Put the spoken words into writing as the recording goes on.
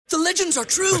The legends are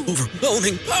true.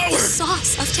 Overwhelming power!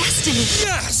 Sauce of destiny.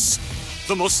 Yes!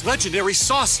 The most legendary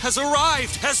sauce has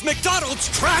arrived as McDonald's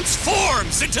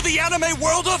transforms into the anime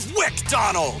world of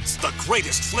WickDonald's. The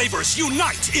greatest flavors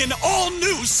unite in all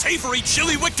new savory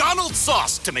chili McDonald's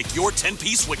sauce to make your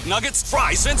 10-piece Wick Nuggets,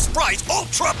 fries, and Sprite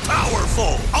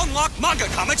ultra-powerful. Unlock manga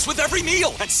comics with every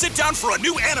meal and sit down for a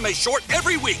new anime short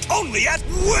every week only at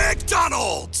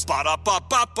WickDonald's.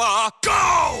 Ba-da-ba-ba-ba,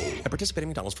 go! At participating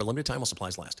McDonald's for a limited time while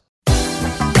supplies last.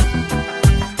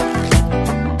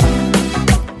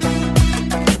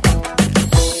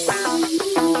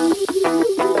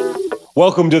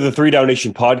 Welcome to the 3 Down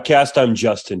Nation podcast. I'm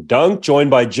Justin Dunk,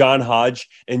 joined by John Hodge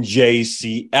and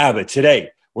JC Abbott. Today,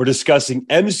 we're discussing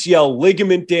MCL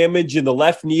ligament damage in the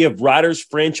left knee of Riders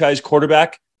franchise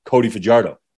quarterback Cody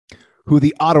Fajardo, who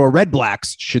the Ottawa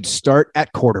Redblacks should start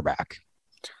at quarterback.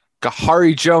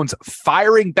 Kahari Jones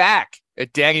firing back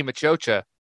at Danny Machocha.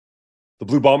 The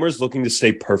Blue Bombers looking to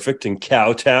stay perfect in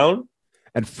Cowtown,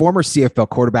 and former CFL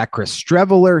quarterback Chris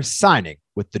Streveler signing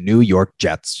with the New York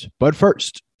Jets. But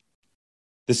first,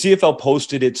 the CFL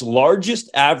posted its largest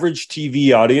average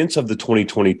TV audience of the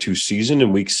 2022 season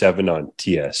in Week 7 on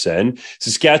TSN.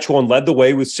 Saskatchewan led the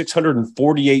way with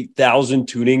 648,000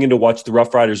 tuning in to watch the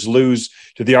Rough Riders lose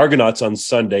to the Argonauts on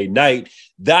Sunday night.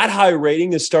 That high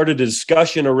rating has started a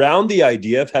discussion around the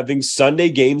idea of having Sunday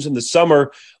games in the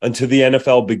summer until the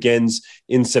NFL begins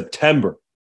in September.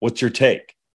 What's your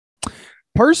take?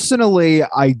 Personally,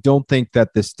 I don't think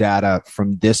that this data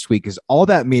from this week is all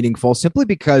that meaningful simply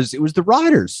because it was the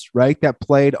Riders, right, that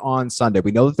played on Sunday.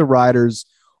 We know that the Riders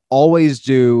always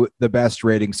do the best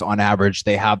ratings on average.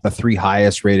 They have the 3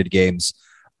 highest rated games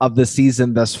of the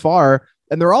season thus far.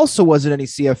 And there also wasn't any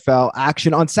CFL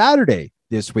action on Saturday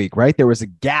this week, right? There was a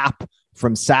gap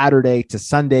from Saturday to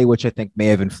Sunday, which I think may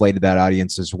have inflated that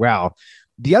audience as well.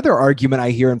 The other argument I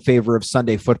hear in favor of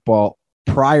Sunday football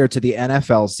prior to the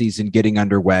NFL season getting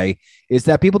underway is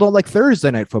that people don't like Thursday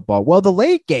night football. Well, the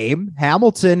late game,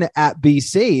 Hamilton at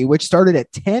BC, which started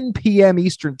at 10 p.m.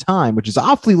 Eastern time, which is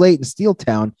awfully late in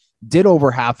Steeltown, did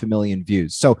over 500,000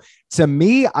 views. So to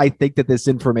me, I think that this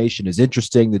information is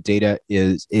interesting. The data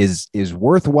is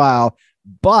worthwhile,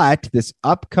 but this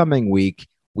upcoming week,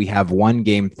 we have one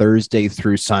game Thursday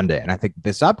through Sunday. And I think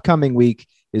this upcoming week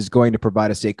is going to provide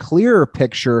us a clearer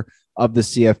picture of the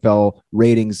CFL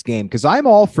ratings game, because I'm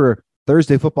all for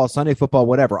Thursday football, Sunday football,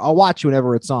 whatever. I'll watch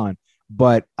whenever it's on.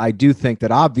 But I do think that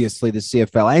obviously the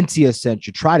CFL and TSN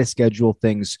should try to schedule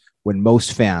things when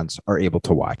most fans are able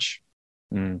to watch.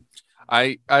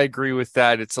 I agree with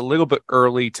that. It's a little bit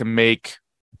early to make,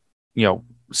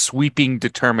 sweeping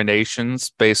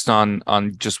determinations based on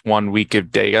just 1 week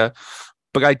of data.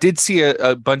 But I did see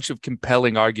a bunch of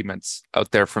compelling arguments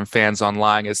out there from fans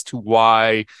online as to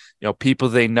why, people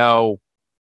they know,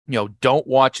 don't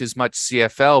watch as much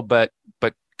CFL, but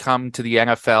come to the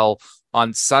NFL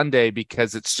on Sunday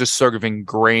because it's just sort of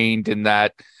ingrained in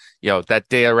that, that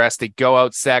day of rest. They go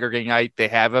out Saturday night, they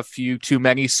have a few too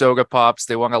many soda pops,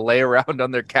 they want to lay around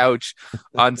on their couch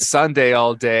on Sunday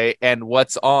all day, and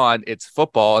what's on? It's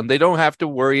football, and they don't have to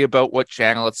worry about what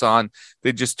channel it's on.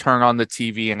 They just turn on the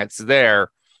TV and it's there.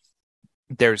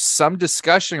 There's some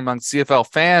discussion among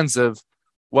CFL fans of,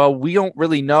 well, we don't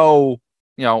really know,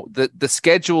 the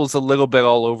schedule is a little bit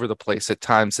all over the place at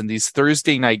times, and these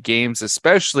Thursday night games,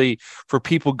 especially for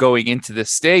people going into the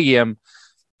stadium,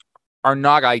 are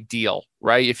not ideal,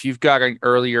 right? If you've got an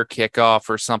earlier kickoff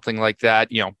or something like that,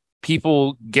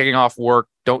 people getting off work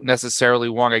don't necessarily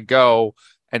want to go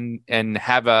and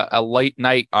have a late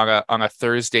night on a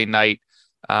Thursday night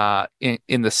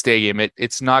in the stadium.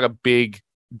 It's not a big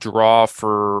draw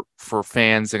for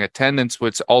fans in attendance,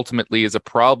 which ultimately is a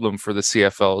problem for the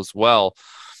CFL as well.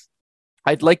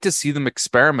 I'd like to see them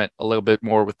experiment a little bit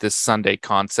more with this Sunday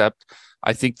concept.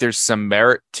 I think there's some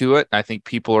merit to it. I think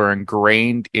people are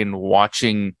ingrained in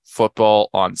watching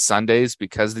football on Sundays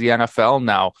because of the NFL.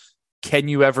 Now, can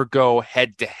you ever go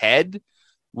head to head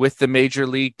with the major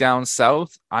league down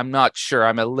south? I'm not sure.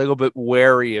 I'm a little bit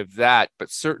wary of that,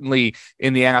 but certainly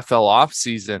in the NFL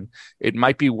offseason, it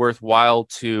might be worthwhile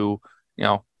to,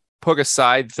 put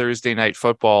aside Thursday night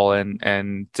football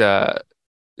and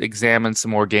examine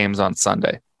some more games on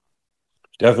Sunday.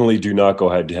 Definitely do not go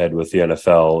head to head with the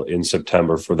NFL in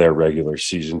September for their regular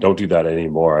season. Don't do that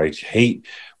anymore. I hate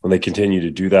when they continue to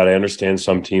do that. I understand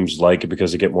some teams like it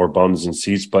because they get more bums and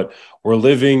seats, but we're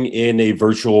living in a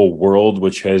virtual world,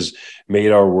 which has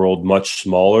made our world much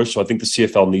smaller. So I think the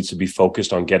CFL needs to be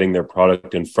focused on getting their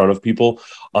product in front of people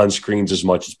on screens as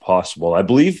much as possible. I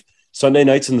believe Sunday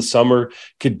nights in the summer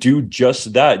could do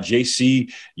just that.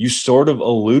 JC, you sort of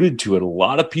alluded to it. A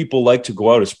lot of people like to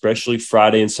go out, especially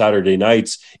Friday and Saturday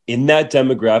nights, in that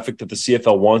demographic that the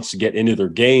CFL wants to get into their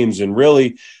games. And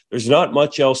really, there's not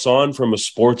much else on from a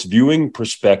sports viewing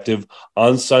perspective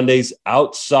on Sundays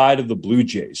outside of the Blue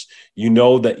Jays. You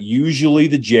know that usually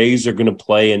the Jays are going to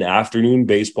play an afternoon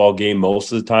baseball game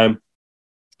most of the time.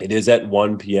 It is at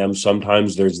 1 p.m.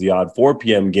 Sometimes there's the odd 4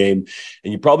 p.m. game,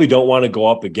 and you probably don't want to go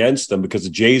up against them because the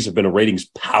Jays have been a ratings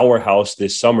powerhouse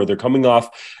this summer. They're coming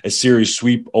off a series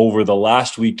sweep over the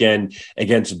last weekend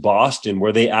against Boston,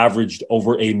 where they averaged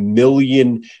over 1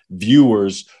 million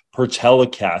viewers per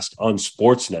telecast on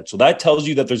Sportsnet. So that tells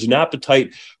you that there's an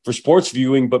appetite for sports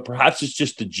viewing, but perhaps it's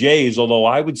just the Jays, although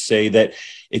I would say that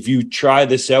if you try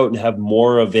this out and have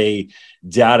more of a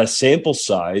data sample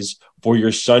size for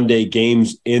your Sunday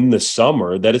games in the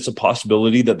summer, that it's a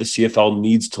possibility that the CFL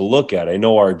needs to look at. I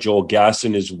know our Joel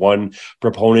Gasson is one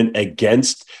proponent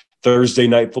against Thursday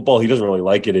night football. He doesn't really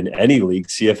like it in any league,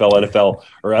 CFL, NFL,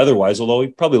 or otherwise, although he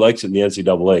probably likes it in the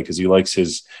NCAA because he likes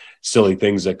his silly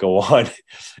things that go on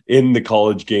in the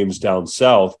college games down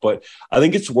south. But I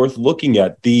think it's worth looking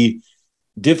at. The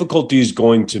difficulty is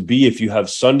going to be if you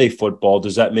have Sunday football,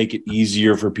 does that make it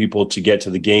easier for people to get to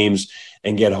the games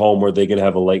and get home, or are they going to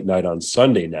have a late night on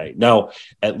Sunday night? Now,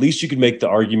 at least you could make the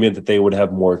argument that they would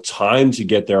have more time to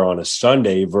get there on a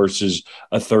Sunday versus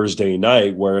a Thursday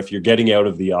night, where if you're getting out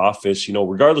of the office, you know,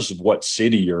 regardless of what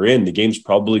city you're in, the game's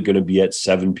probably going to be at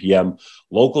 7 p.m.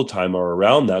 local time or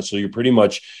around that. So you're pretty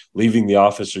much leaving the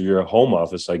office or your home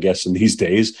office, I guess, in these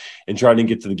days, and trying to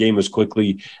get to the game as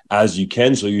quickly as you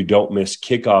can so you don't miss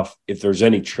kickoff. If there's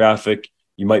any traffic,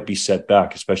 you might be set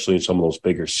back, especially in some of those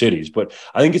bigger cities. But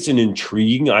I think it's an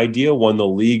intriguing idea, one the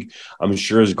league, I'm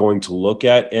sure, is going to look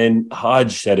at. And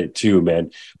Hodge said it too, man.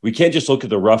 We can't just look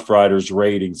at the Rough Riders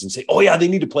ratings and say, oh, yeah, they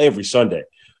need to play every Sunday.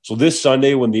 So this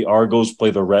Sunday, when the Argos play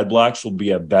the Red Blacks, will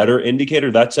be a better indicator.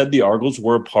 That said, the Argos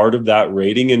were a part of that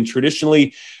rating. And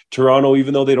traditionally, Toronto,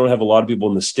 even though they don't have a lot of people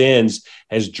in the stands,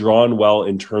 has drawn well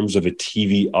in terms of a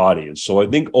TV audience. So I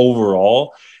think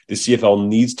overall, the CFL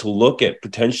needs to look at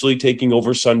potentially taking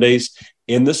over Sundays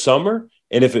in the summer.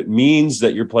 And if it means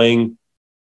that you're playing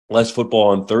less football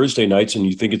on Thursday nights and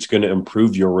you think it's going to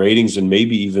improve your ratings and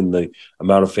maybe even the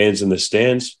amount of fans in the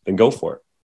stands, then go for it.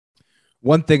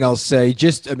 One thing I'll say,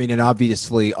 and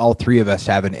obviously all three of us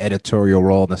have an editorial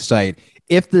role on the site.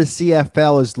 If the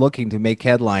CFL is looking to make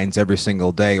headlines every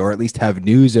single day, or at least have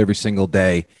news every single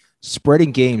day,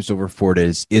 spreading games over 4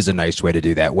 days is a nice way to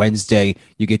do that. Wednesday,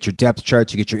 you get your depth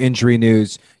charts, you get your injury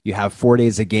news, you have 4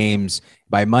 days of games.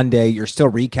 By Monday, you're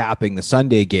still recapping the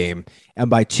Sunday game. And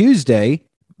by Tuesday,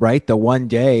 right, the one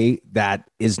day that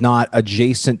is not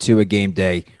adjacent to a game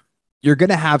day, you're going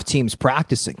to have teams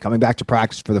practicing, coming back to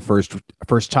practice for the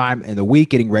first time in the week,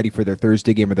 getting ready for their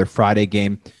Thursday game or their Friday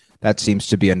game. That seems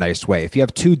to be a nice way. If you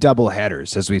have 2 double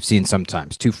headers, as we've seen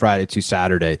sometimes, 2 Friday, 2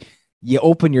 Saturday, you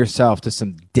open yourself to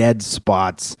some dead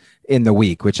spots in the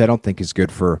week, which I don't think is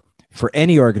good for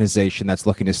any organization that's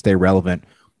looking to stay relevant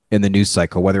in the news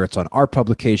cycle, whether it's on our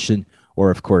publication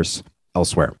or, of course,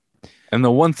 elsewhere. And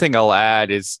the one thing I'll add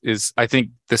is I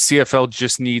think the CFL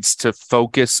just needs to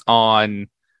focus on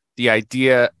the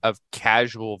idea of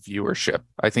casual viewership.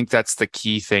 I think that's the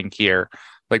key thing here.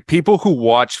 Like, people who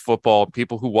watch football,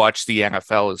 people who watch the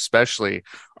NFL especially,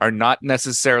 are not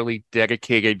necessarily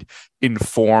dedicated,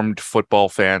 informed football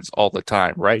fans all the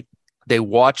time, right? They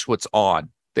watch what's on.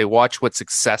 They watch what's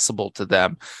accessible to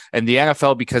them. And the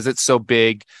NFL, because it's so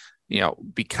big,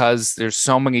 because there's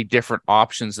so many different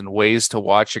options and ways to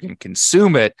watch it and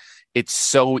consume it, it's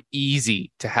so easy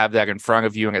to have that in front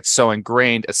of you. And it's so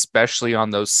ingrained, especially on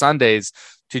those Sundays,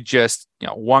 to just,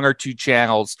 1 or 2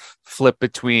 channels, flip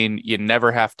between. You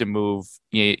never have to move.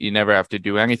 You never have to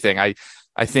do anything.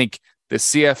 I think the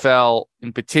CFL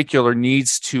in particular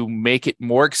needs to make it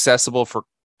more accessible for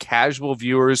casual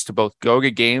viewers to both go to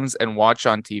games and watch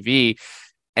on TV.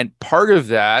 And part of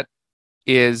that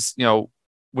is,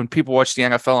 when people watch the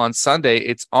NFL on Sunday,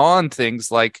 it's on things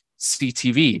like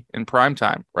CTV in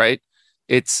primetime, right?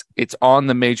 It's on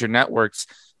the major networks.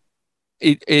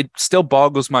 It still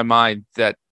boggles my mind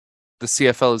that the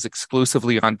CFL is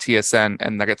exclusively on TSN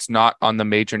and that it's not on the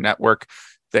major network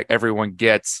that everyone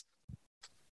gets.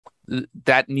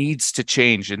 That needs to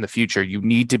change in the future. You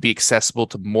need to be accessible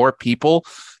to more people.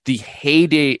 The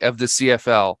heyday of the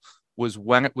CFL was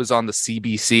when it was on the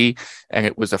CBC and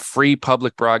it was a free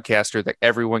public broadcaster that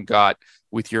everyone got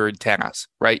with your antennas,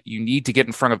 right? You need to get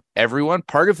in front of everyone.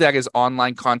 Part of that is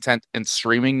online content and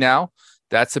streaming now.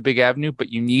 That's a big avenue,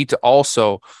 but you need to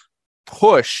also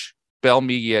push Bell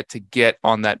Media to get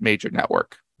on that major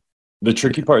network. The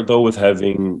tricky part, though, with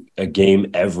having a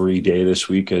game every day this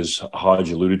week, as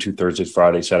Hodge alluded to, Thursday,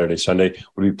 Friday, Saturday, Sunday,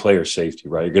 would be player safety,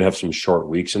 right? You're going to have some short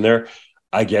weeks in there.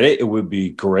 I get it. It would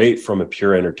be great from a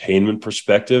pure entertainment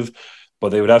perspective, but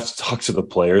they would have to talk to the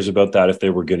players about that if they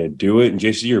were going to do it. And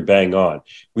JC, you're bang on.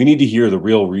 We need to hear the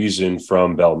real reason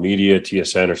from Bell Media,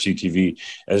 TSN, or CTV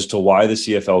as to why the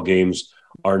CFL games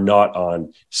are not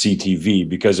on CTV.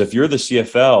 Because if you're the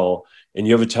CFL and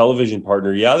you have a television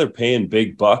partner, yeah, they're paying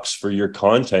big bucks for your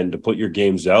content to put your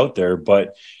games out there.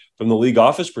 But from the league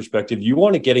office perspective, you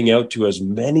want it getting out to as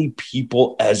many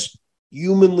people as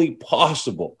humanly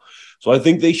possible. So I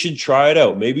think they should try it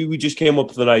out. Maybe we just came up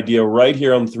with an idea right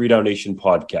here on the 3 Down Nation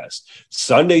podcast.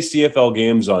 Sunday CFL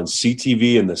games on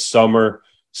CTV in the summer.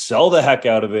 Sell the heck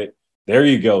out of it. There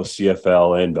you go,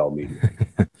 CFL and Bell Media.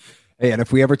 Hey, and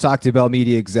if we ever talk to Bell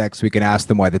Media execs, we can ask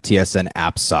them why the TSN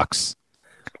app sucks.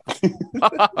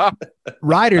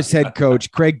 Riders head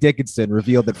coach Craig Dickinson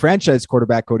revealed that franchise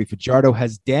quarterback Cody Fajardo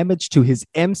has damage to his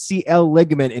MCL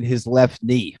ligament in his left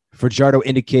knee. Fajardo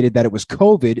indicated that it was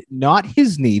COVID, not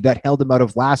his knee, that held him out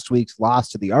of last week's loss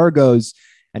to the Argos,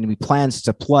 and he plans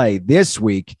to play this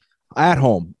week at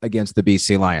home against the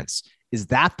BC Lions. Is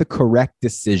that the correct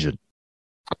decision?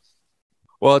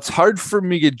 Well, it's hard for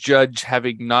me to judge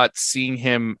having not seen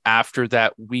him after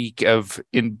that week of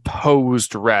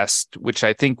imposed rest, which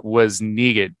I think was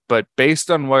needed. But based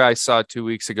on what I saw 2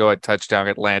 weeks ago at Touchdown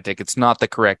Atlantic, it's not the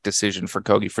correct decision for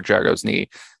Cody Fajardo's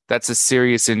knee. That's a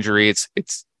serious injury. It's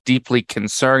deeply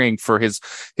concerning for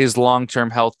his long-term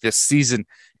health this season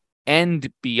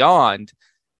and beyond.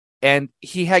 And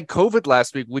he had COVID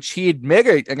last week, which he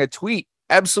admitted in a tweet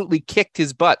absolutely kicked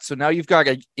his butt. So now you've got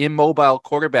an immobile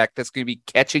quarterback that's going to be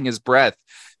catching his breath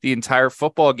the entire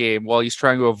football game while he's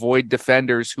trying to avoid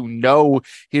defenders who know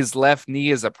his left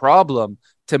knee is a problem.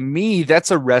 To me,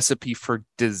 that's a recipe for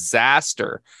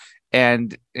disaster.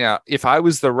 And if I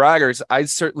was the Riders, I'd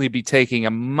certainly be taking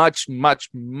a much, much,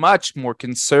 much more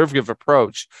conservative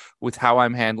approach with how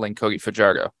I'm handling Cody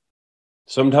Fajardo.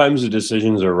 Sometimes the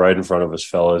decisions are right in front of us,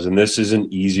 fellas, and this is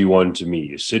an easy one to me.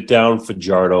 You sit down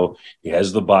Fajardo, he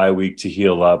has the bye week to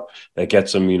heal up. That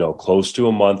gets him, close to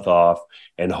a month off,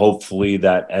 and hopefully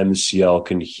that MCL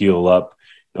can heal up,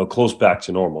 close back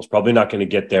to normal. It's probably not going to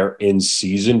get there in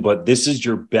season, but this is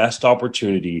your best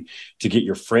opportunity to get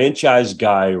your franchise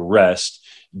guy rest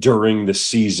during the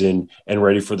season and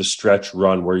ready for the stretch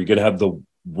run where you're going to have to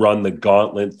run the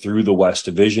gauntlet through the West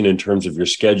Division in terms of your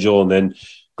schedule, and then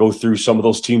go through some of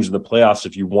those teams in the playoffs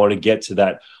if you want to get to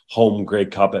that home Grey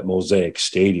Cup at Mosaic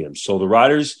Stadium. So the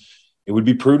Riders, it would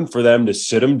be prudent for them to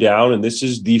sit them down, and this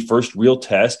is the first real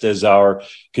test, as our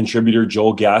contributor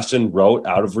Joel Gaston wrote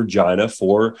out of Regina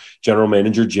for general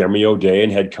manager Jeremy O'Day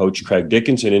and head coach Craig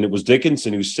Dickinson. And it was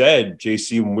Dickinson who said,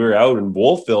 JC, when we were out in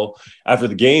Wolfville after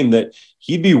the game, that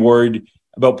he'd be worried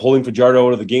about pulling Fajardo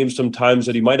out of the game sometimes,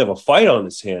 that he might have a fight on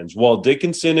his hands. While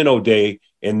Dickinson and O'Day,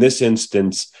 in this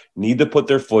instance, need to put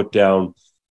their foot down,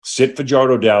 sit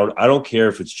Fajardo down. I don't care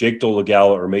if it's Jake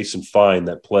Dolegala or Mason Fine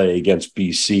that play against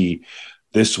BC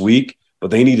this week,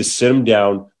 but they need to sit him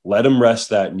down, let him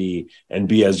rest that knee, and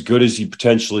be as good as he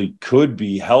potentially could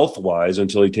be health-wise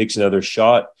until he takes another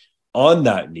shot on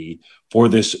that knee for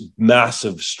this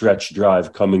massive stretch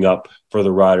drive coming up for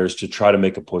the Riders to try to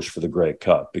make a push for the Grey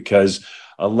Cup. Because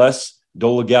unless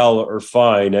Dolegala or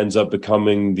Fine ends up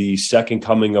becoming the second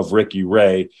coming of Ricky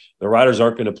Ray, the Riders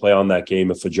aren't going to play on that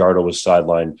game if Fajardo was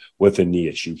sidelined with a knee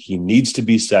issue. He needs to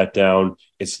be sat down.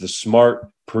 It's the smart,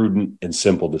 prudent, and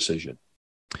simple decision.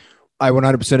 I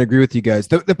 100% agree with you guys.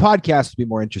 The podcast would be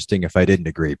more interesting if I didn't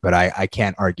agree, but I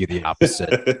can't argue the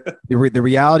opposite. The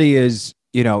reality is,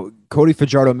 Cody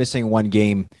Fajardo missing one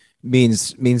game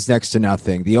means next to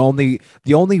nothing. The only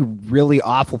really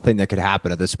awful thing that could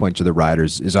happen at this point to the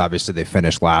Riders is obviously they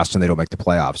finish last and they don't make the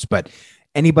playoffs. But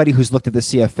anybody who's looked at the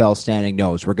CFL standing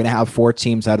knows we're going to have 4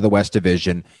 teams out of the West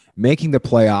Division making the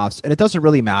playoffs, and it doesn't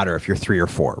really matter if you're 3 or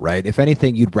 4, right? If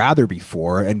anything, you'd rather be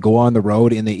 4 and go on the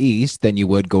road in the East than you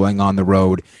would going on the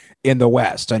road in the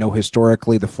West. I know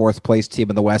historically the 4th place team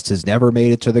in the West has never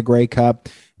made it to the Grey Cup,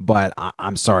 but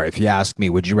I'm sorry, if you ask me,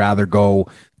 would you rather go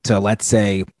to, let's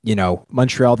say,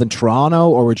 Montreal than Toronto,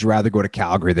 or would you rather go to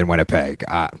Calgary than Winnipeg?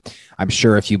 I'm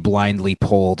sure if you blindly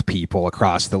polled people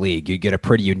across the league, you'd get a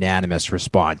pretty unanimous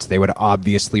response. They would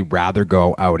obviously rather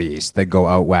go out East than go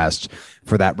out West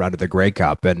for that run to the Grey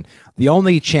Cup. And the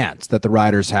only chance that the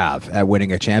Riders have at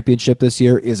winning a championship this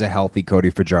year is a healthy Cody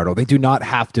Fajardo. They do not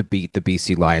have to beat the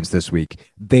BC Lions this week.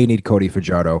 They need Cody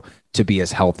Fajardo to be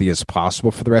as healthy as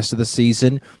possible for the rest of the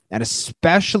season, and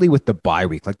especially with the bye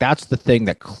week. Like, that's the thing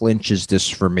that clinches this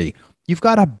for me. You've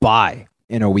got a bye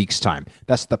in a week's time.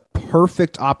 That's the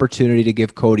perfect opportunity to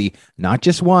give Cody not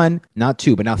just 1, not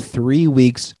 2, but now 3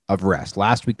 weeks of rest.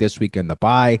 Last week, this week, and the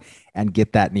bye, and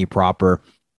get that knee proper.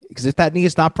 Because if that knee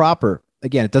is not proper,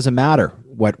 again, it doesn't matter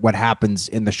what happens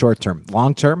in the short term.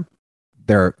 Long term,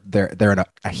 they're in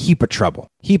a heap of trouble.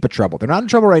 Heap of trouble. They're not in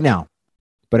trouble right now,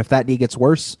 but if that knee gets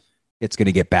worse, it's going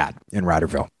to get bad in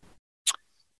Riderville.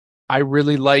 I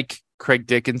really like Craig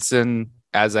Dickinson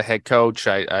as a head coach.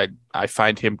 I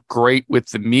find him great with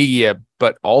the media,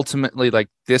 but ultimately, like,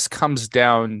 this comes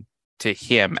down to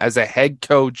him as a head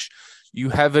coach. You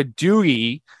have a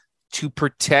duty to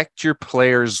protect your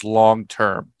players long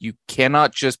term. You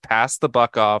cannot just pass the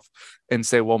buck off and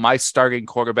say, well, my starting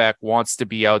quarterback wants to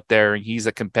be out there and he's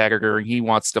a competitor and he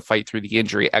wants to fight through the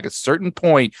injury. At a certain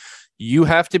point, you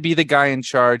have to be the guy in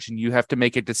charge and you have to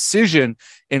make a decision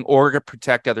in order to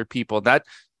protect other people. That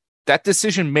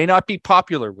decision may not be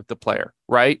popular with the player,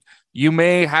 right? You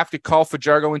may have to call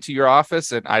Fajardo into your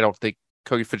office, and I don't think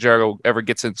Cody Fajardo ever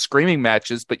gets in screaming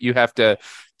matches, but you have to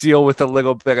deal with a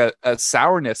little bit of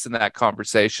sourness in that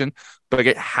conversation, but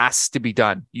it has to be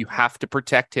done. You have to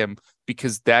protect him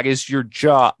because that is your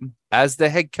job as the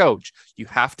head coach. You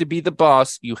have to be the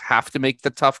boss. You have to make the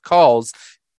tough calls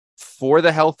for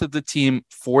the health of the team,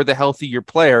 for the health of your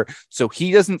player, so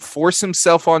he doesn't force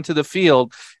himself onto the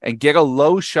field and get a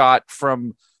low shot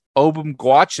from Obum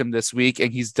Gwacham this week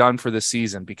and he's done for the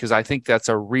season, because I think that's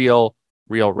a real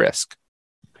risk.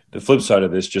 The flip side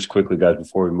of this, just quickly, guys,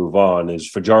 before we move on, is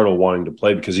Fajardo wanting to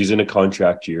play because he's in a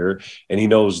contract year and he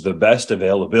knows the best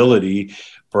availability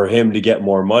for him to get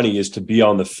more money is to be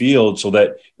on the field so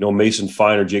that, Mason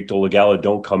Fine or Jake Dolegala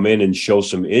don't come in and show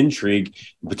some intrigue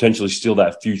and potentially steal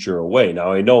that future away.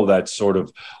 Now, I know that's sort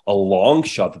of a long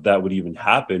shot that would even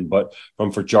happen, but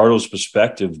from Fajardo's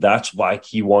perspective, that's why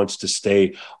he wants to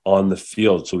stay on the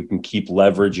field so he can keep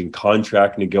leverage in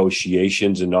contract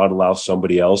negotiations and not allow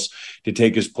somebody else to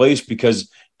take his place, because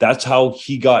that's how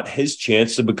he got his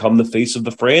chance to become the face of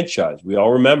the franchise. We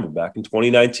all remember back in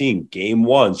 2019, game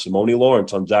 1, Simone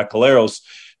Lawrence on Zach Caleros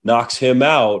knocks him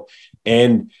out,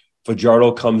 and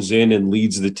Fajardo comes in and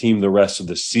leads the team the rest of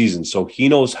the season. So he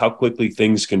knows how quickly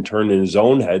things can turn in his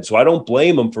own head. So I don't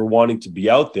blame him for wanting to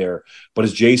be out there. But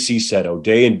as JC said,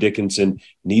 O'Day and Dickinson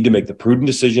need to make the prudent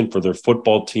decision for their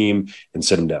football team and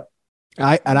sit him down.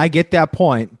 I get that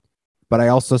point, but I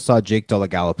also saw Jake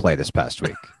Dolegala play this past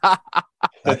week.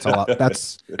 That's all.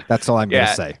 That's all I'm going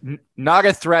to say. Not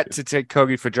a threat to take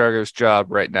Cody Fajardo's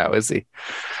job right now, is he?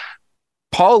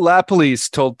 Paul LaPolice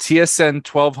told TSN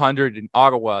 1200 in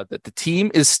Ottawa that the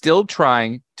team is still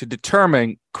trying to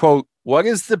determine, quote, what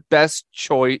the best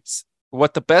choice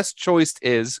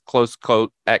is, close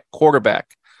quote, at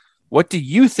quarterback. What do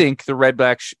you think the Red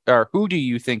Blacks, or who do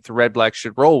you think the Red Blacks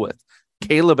should roll with?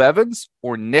 Caleb Evans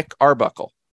or Nick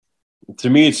Arbuckle?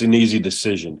 To me, it's an easy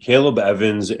decision. Caleb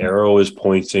Evans' arrow is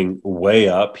pointing way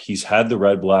up. He's had the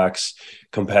Red Blacks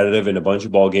competitive in a bunch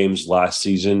of ball games last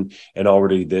season and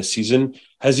already this season.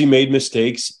 Has he made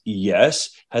mistakes?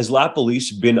 Yes. Has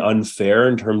LaPolice been unfair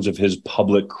in terms of his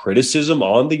public criticism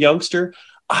on the youngster?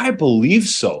 I believe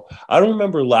so. I don't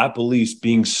remember LaPolice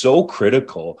being so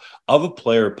critical of a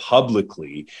player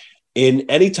publicly in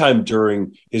any time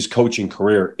during his coaching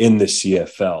career in the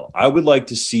CFL. I would like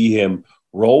to see him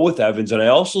roll with Evans. And I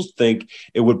also think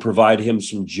it would provide him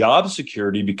some job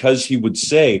security because he would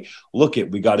say, look,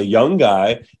 we got a young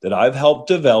guy that I've helped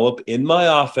develop in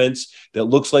my offense that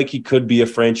looks like he could be a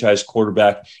franchise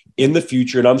quarterback in the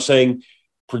future. And I'm saying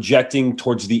projecting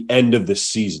towards the end of the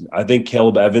season. I think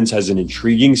Caleb Evans has an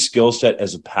intriguing skill set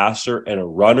as a passer and a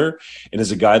runner, and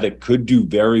is a guy that could do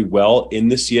very well in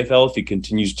the CFL if he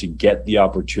continues to get the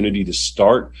opportunity to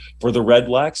start for the Red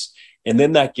Blacks. And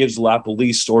then that gives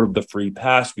LaPolice sort of the free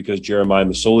pass because Jeremiah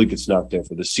Masoli gets knocked out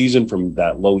for the season from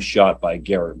that low shot by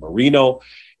Garrett Marino.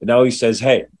 And now he says,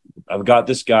 hey, I've got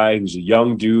this guy who's a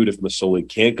young dude. If Masoli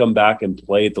can't come back and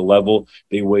play at the level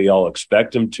they way all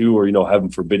expect him to, or, heaven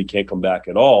forbid he can't come back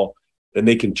at all, then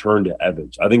they can turn to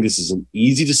Evans. I think this is an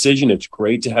easy decision. It's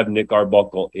great to have Nick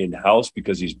Arbuckle in-house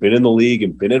because he's been in the league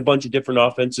and been in a bunch of different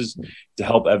offenses to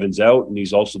help Evans out. And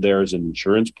he's also there as an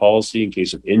insurance policy in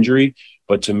case of injury.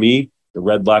 But to me, the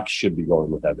Red Blacks should be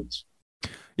going with Evans.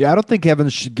 Yeah, I don't think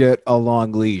Evans should get a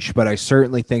long leash, but I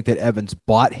certainly think that Evans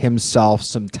bought himself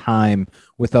some time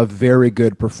with a very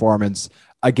good performance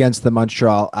against the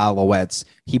Montreal Alouettes.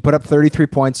 He put up 33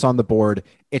 points on the board.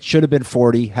 It should have been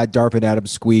 40 had Darvin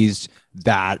Adams squeezed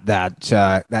that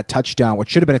touchdown, which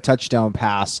should have been a touchdown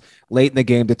pass late in the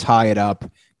game to tie it up.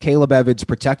 Caleb Evans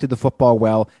protected the football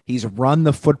well. He's run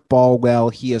the football well.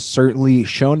 He has certainly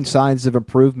shown signs of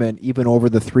improvement even over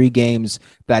the 3 games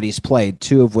that he's played,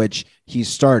 2 of which he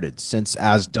started since,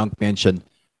 as Dunk mentioned,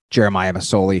 Jeremiah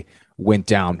Masoli went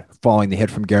down following the hit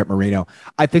from Garrett Marino.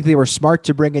 I think they were smart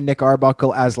to bring in Nick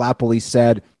Arbuckle, as Lapoli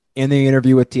said in the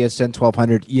interview with TSN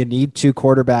 1200. You need two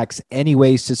quarterbacks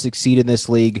anyways to succeed in this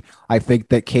league. I think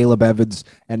that Caleb Evans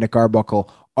and Nick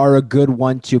Arbuckle are a good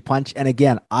 1-2 punch. And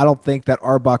again, I don't think that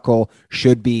Arbuckle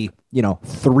should be,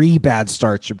 3 bad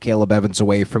starts from Caleb Evans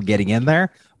away from getting in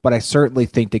there. But I certainly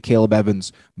think that Caleb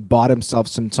Evans bought himself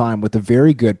some time with a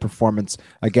very good performance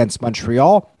against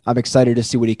Montreal. I'm excited to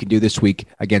see what he can do this week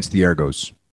against the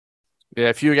Argos. Yeah,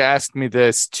 if you had asked me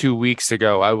this 2 weeks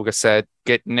ago, I would have said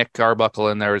get Nick Arbuckle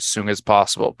in there as soon as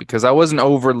possible, because I wasn't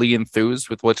overly enthused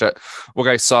with what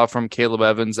I saw from Caleb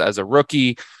Evans as a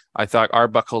rookie. I thought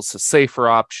Arbuckle's a safer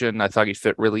option. I thought he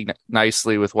fit really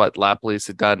nicely with what Lapalisse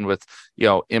had done with,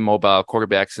 immobile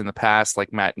quarterbacks in the past,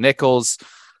 like Matt Nichols.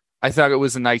 I thought it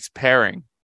was a nice pairing.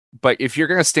 But if you're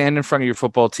going to stand in front of your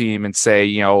football team and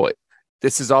say,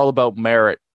 this is all about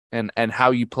merit and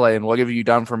how you play and what have you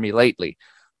done for me lately?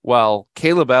 Well,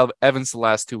 Caleb Evans the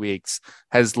last 2 weeks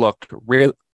has looked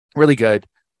really good,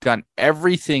 done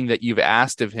everything that you've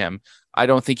asked of him. I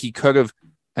don't think he could have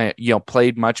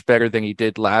played much better than he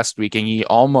did last week, and he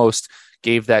almost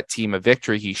gave that team a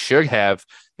victory. He should have,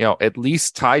 at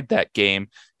least tied that game.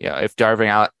 If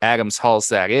Darvin Adams hauls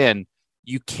that in,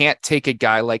 you can't take a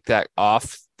guy like that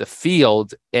off the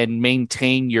field and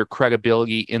maintain your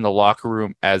credibility in the locker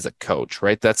room as a coach,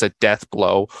 right? That's a death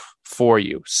blow for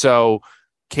you. So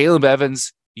Caleb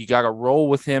Evans, you got to roll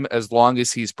with him as long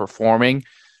as he's performing.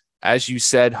 As you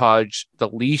said, Hodge, the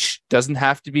leash doesn't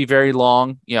have to be very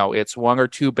long. It's 1 or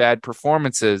 2 bad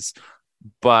performances,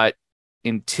 but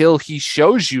until he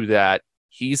shows you that,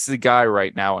 he's the guy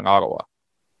right now in Ottawa.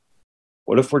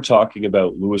 What if we're talking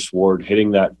about Lewis Ward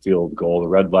hitting that field goal? The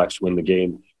Red Blacks win the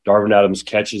game. Darvin Adams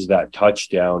catches that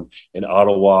touchdown, and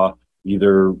Ottawa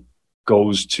either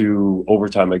goes to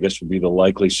overtime, I guess would be the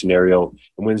likely scenario,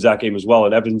 and wins that game as well.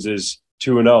 And Evans is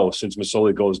 2-0 since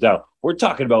Masoli goes down. We're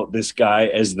talking about this guy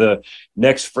as the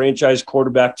next franchise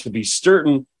quarterback to be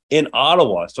certain in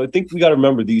Ottawa. So I think we got to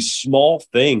remember these small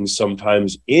things,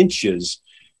 sometimes inches,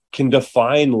 can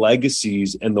define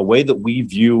legacies and the way that we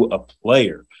view a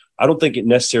player. I don't think it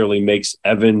necessarily makes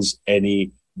Evans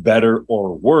any better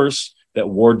or worse that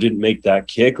Ward didn't make that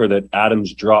kick or that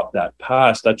Adams dropped that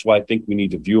pass. That's why I think we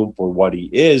need to view him for what he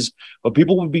is. But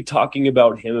people would be talking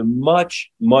about him much,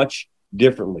 much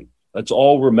differently. Let's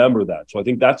all remember that. So I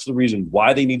think that's the reason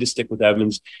why they need to stick with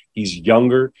Evans. He's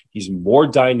younger. He's more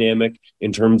dynamic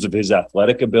in terms of his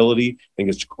athletic ability. I think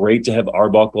it's great to have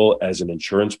Arbuckle as an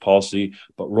insurance policy,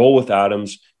 but roll with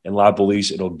Adams and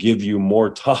Lapalisse. It'll give you more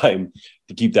time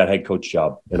to keep that head coach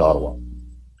job in Ottawa.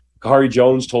 Kahari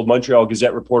Jones told Montreal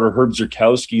Gazette reporter Herb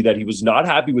Zurkowsky that he was not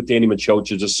happy with Danny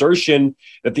Machocha's assertion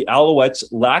that the Alouettes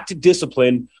lacked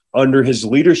discipline under his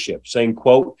leadership, saying,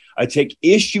 quote, "I take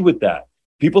issue with that.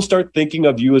 People start thinking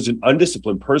of you as an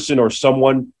undisciplined person or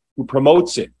someone who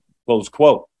promotes it," close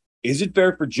quote. Is it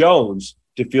fair for Jones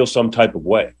to feel some type of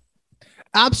way?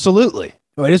 Absolutely.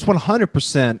 It is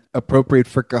 100% appropriate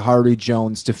for Kahari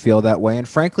Jones to feel that way. And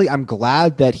frankly, I'm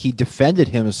glad that he defended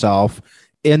himself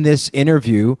in this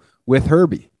interview with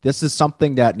Herbie. This is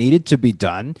something that needed to be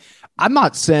done. I'm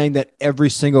not saying that every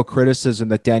single criticism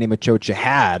that Danny Machocha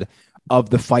had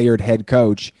of the fired head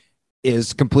coach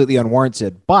is completely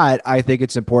unwarranted, but I think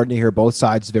it's important to hear both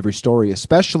sides of every story,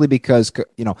 especially because,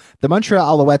 the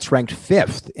Montreal Alouettes ranked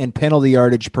 5th in penalty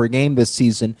yardage per game this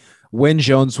season when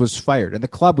Jones was fired, and the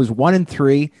club was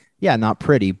 1-3. Yeah, not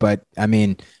pretty, but I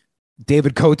mean,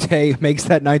 David Cote makes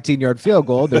that 19-yard field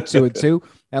goal. They're 2-2,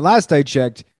 and last I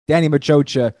checked, Danny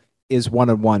Machocha is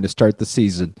 1-1 to start the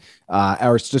season,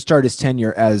 or to start his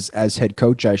tenure as head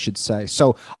coach, I should say.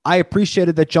 So I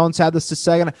appreciated that Jones had this to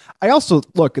say. And I also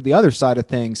look at the other side of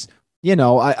things.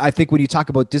 I think when you talk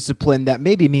about discipline, that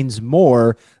maybe means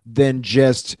more than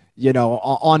just,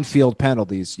 on-field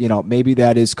penalties. Maybe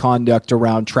that is conduct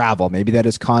around travel. Maybe that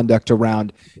is conduct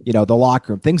around, the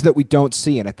locker room, things that we don't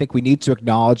see. And I think we need to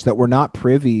acknowledge that we're not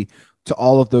privy to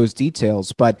all of those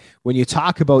details. But when you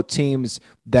talk about teams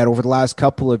that over the last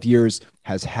couple of years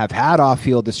have had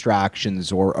off-field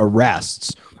distractions or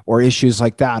arrests or issues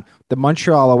like that, the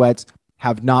Montreal Alouettes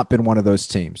have not been one of those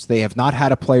teams. They have not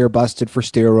had a player busted for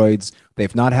steroids.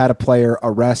 They've not had a player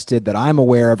arrested that I'm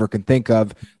aware of or can think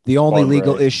of. The only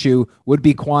legal issue would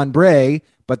be Quan Bray,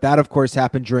 but that, of course,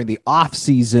 happened during the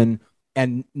off-season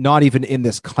and not even in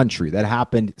this country. That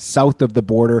happened south of the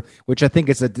border, which I think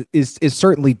is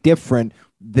certainly different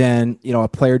than, a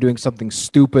player doing something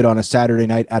stupid on a Saturday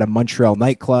night at a Montreal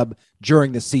nightclub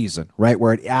during the season, right?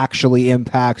 Where it actually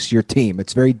impacts your team.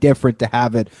 It's very different to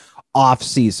have it off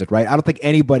season, right? I don't think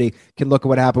anybody can look at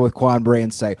what happened with Quan Bray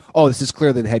and say, oh, this is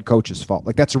clearly the head coach's fault.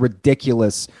 Like, that's a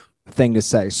ridiculous thing to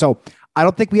say. So I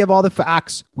don't think we have all the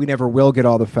facts. We never will get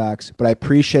all the facts, but I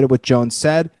appreciated what Jones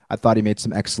said. I thought he made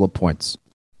some excellent points.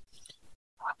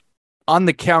 On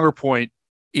the counterpoint,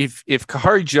 if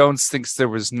Kahari Jones thinks there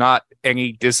was not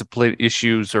any discipline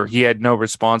issues or he had no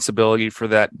responsibility for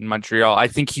that in Montreal, I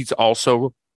think he's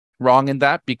also wrong in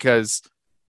that, because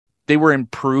they were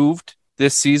improved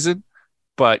this season,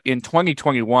 but in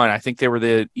 2021, I think they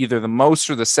were either the most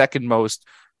or the second most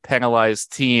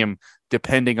penalized team,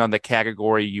 depending on the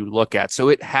category you look at. So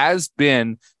it has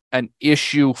been an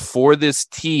issue for this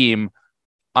team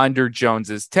under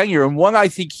Jones's tenure, and one I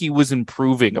think he was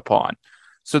improving upon.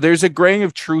 So there's a grain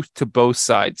of truth to both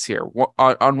sides here.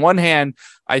 On one hand,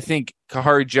 I think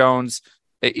Kahari Jones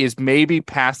is maybe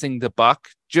passing the buck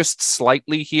just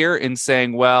slightly here in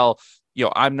saying, well,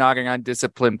 I'm not an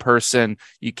undisciplined person.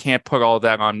 You can't put all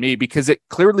that on me, because it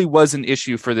clearly was an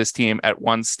issue for this team at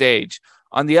one stage.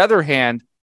 On the other hand,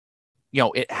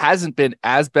 it hasn't been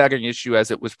as bad an issue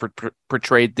as it was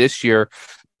portrayed this year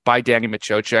by Danny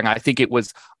Maciocia. And I think it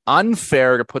was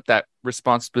unfair to put that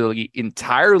responsibility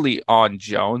entirely on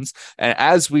Jones. And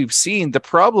as we've seen, the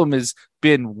problem has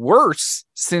been worse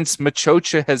since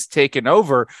Maciocia has taken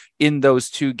over in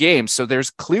those two games. So there's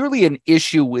clearly an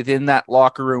issue within that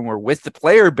locker room or with the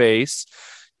player base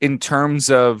in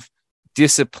terms of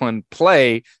disciplined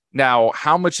play. Now,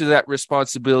 how much of that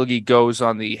responsibility goes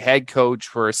on the head coach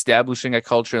for establishing a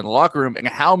culture in the locker room, and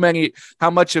how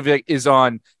much of it is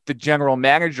on the general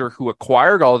manager who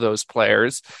acquired all those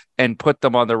players and put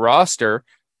them on the roster,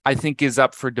 I think is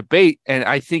up for debate. And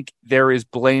I think there is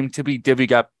blame to be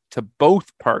divvied up to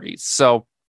both parties. So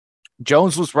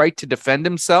Jones was right to defend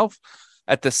himself.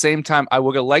 At the same time, I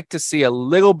would have liked to see a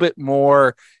little bit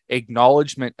more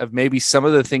acknowledgement of maybe some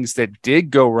of the things that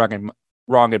did go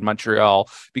wrong in Montreal,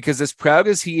 because as proud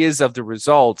as he is of the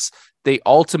results, they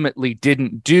ultimately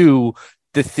didn't do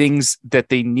the things that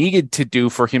they needed to do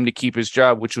for him to keep his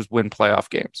job, which was win playoff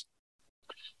games.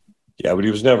 Yeah, but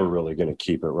he was never really going to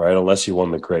keep it, right? Unless he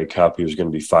won the Grey Cup, he was going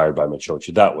to be fired by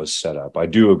Maciocia. That was set up. I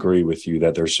do agree with you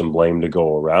that there's some blame to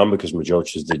go around, because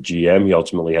Maciocia is the GM. He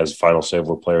ultimately has the final say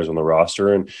over players on the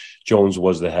roster, and Jones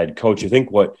was the head coach. I think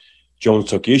what Jones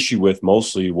took issue with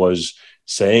mostly was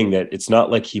saying that it's not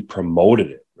like he promoted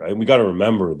it, right? We got to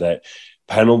remember that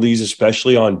penalties,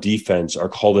 especially on defense, are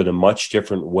called in a much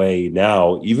different way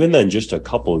now, even than just a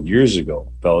couple of years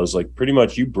ago, fellas. Like, pretty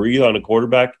much you breathe on a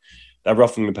quarterback, that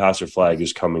roughing the passer flag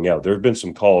is coming out. There have been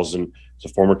some calls, and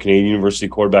as a former Canadian University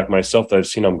quarterback myself, that I've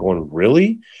seen, I'm going,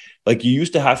 really? Like, you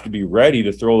used to have to be ready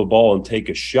to throw the ball and take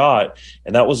a shot,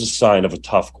 and that was a sign of a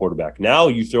tough quarterback. Now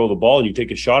you throw the ball and you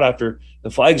take a shot after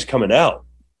the flag's coming out.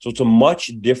 So it's a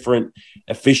much different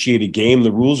officiated game.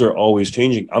 The rules are always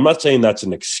changing. I'm not saying that's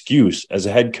an excuse. As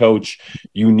a head coach,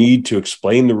 you need to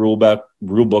explain the rule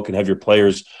book and have your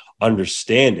players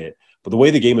understand it. But the way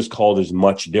the game is called is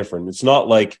much different. It's not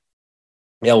like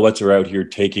the Alouettes are out here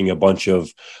taking a bunch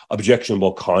of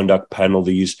objectionable conduct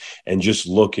penalties and just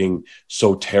looking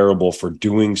so terrible for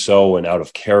doing so and out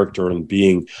of character and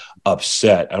being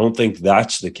upset. I don't think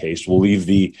that's the case. We'll leave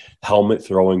the helmet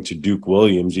throwing to Duke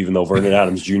Williams, even though Vernon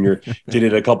Adams Jr. did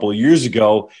it a couple of years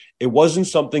ago. It wasn't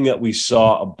something that we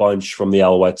saw a bunch from the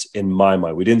Alouettes in my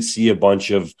mind. We didn't see a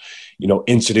bunch of,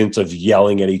 incidents of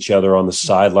yelling at each other on the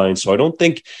sideline. So I don't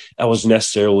think that was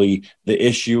necessarily the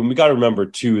issue. And we got to remember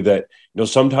too that,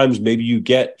 sometimes maybe you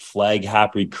get flag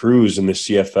happy crews in the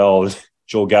CFL.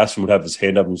 Joel Gaston would have his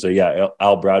hand up and say, yeah,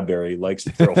 Al Bradbury likes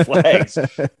to throw flags.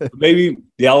 Maybe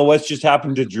the Alouettes just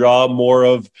happened to draw more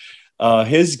of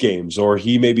his games, or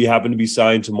he maybe happened to be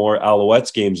signed to more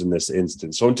Alouettes games in this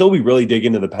instance. So until we really dig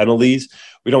into the penalties,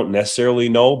 we don't necessarily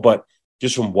know. But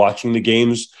just from watching the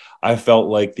games, I felt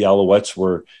like the Alouettes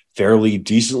were fairly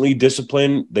decently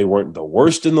disciplined. They weren't the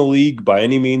worst in the league by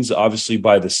any means, obviously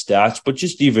by the stats, but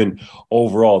just even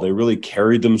overall, they really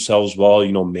carried themselves well,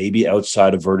 maybe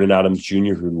outside of Vernon Adams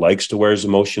Jr., who likes to wear his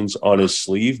emotions on his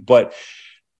sleeve. But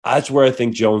that's where I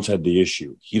think Jones had the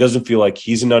issue. He doesn't feel like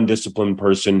he's an undisciplined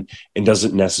person and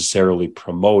doesn't necessarily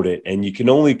promote it. And you can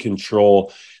only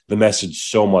control the message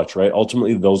so much, right?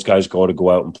 Ultimately, those guys go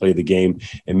out and play the game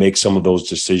and make some of those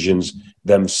decisions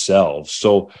themselves.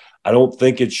 So I don't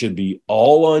think it should be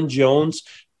all on Jones,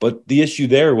 but the issue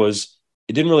there was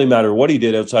it didn't really matter what he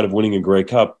did outside of winning a Grey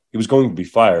Cup. He was going to be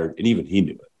fired, and even he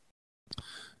knew it.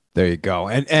 There you go.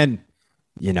 And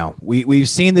we've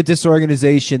seen the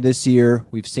disorganization this year.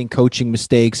 We've seen coaching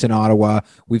mistakes in Ottawa.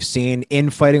 We've seen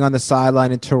infighting on the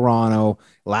sideline in Toronto.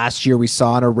 Last year, we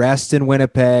saw an arrest in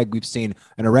Winnipeg. We've seen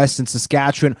an arrest in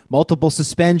Saskatchewan, multiple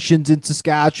suspensions in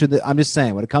Saskatchewan. I'm just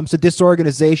saying, when it comes to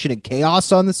disorganization and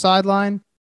chaos on the sideline,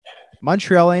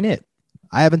 Montreal ain't it.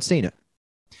 I haven't seen it.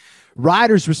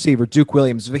 Riders receiver Duke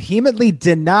Williams vehemently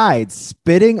denied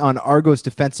spitting on Argos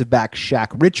defensive back Shaq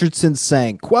Richardson,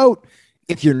 saying, quote,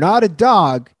 "If you're not a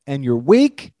dog and you're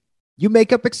weak, you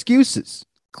make up excuses."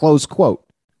 Close quote.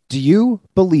 Do you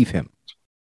believe him?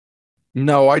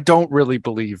 No, I don't really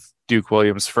believe Duke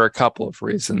Williams for a couple of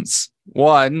reasons.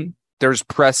 One, there's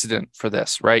precedent for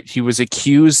this, right? He was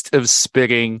accused of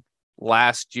spitting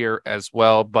last year as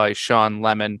well by Sean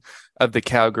Lemon of the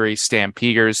Calgary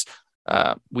Stampeders.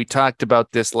 We talked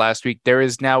about this last week. There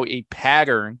is now a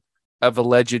pattern of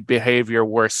alleged behavior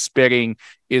where spitting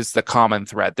is the common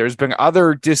thread. There's been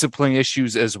other discipline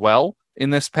issues as well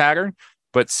in this pattern,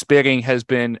 but spitting has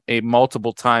been a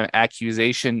multiple time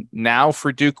accusation now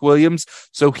for Duke Williams.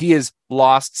 So he has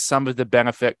lost some of the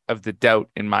benefit of the doubt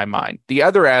in my mind. The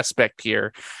other aspect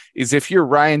here is if you're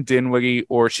Ryan Dinwiddie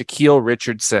or Shaquille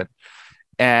Richardson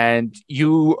and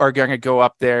you are going to go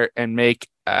up there and make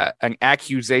an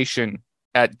accusation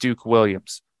at Duke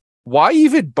Williams, why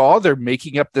even bother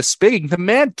making up the spitting? The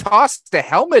man tossed a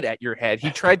helmet at your head.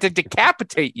 He tried to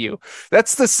decapitate you.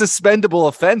 That's the suspendable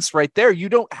offense right there. You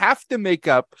don't have to make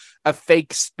up a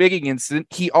fake spitting incident.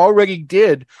 He already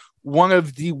did one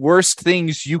of the worst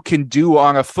things you can do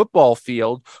on a football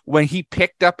field when he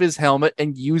picked up his helmet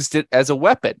and used it as a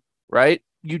weapon, right?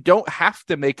 You don't have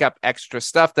to make up extra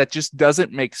stuff. That just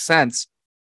doesn't make sense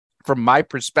from my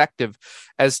perspective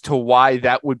as to why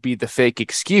that would be the fake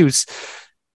excuse.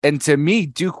 And to me,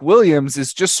 Duke Williams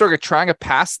is just sort of trying to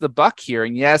pass the buck here.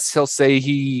 And yes, he'll say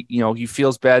he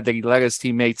feels bad that he let his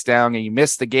teammates down and he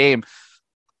missed the game.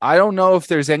 I don't know if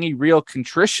there's any real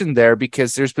contrition there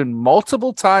because there's been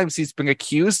multiple times he's been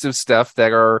accused of stuff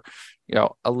that are,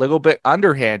 a little bit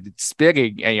underhanded,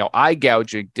 spitting and, eye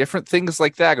gouging, different things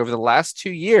like that over the last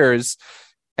 2 years.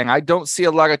 And I don't see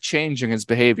a lot of change in his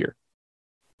behavior.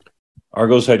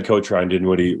 Argos head coach Ryan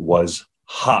Dinwiddie was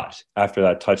hot after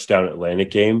that touchdown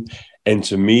Atlantic game. And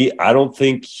to me, I don't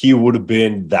think he would have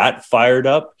been that fired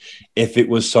up if it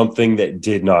was something that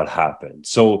did not happen.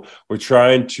 So we're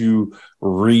trying to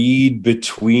read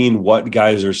between what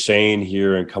guys are saying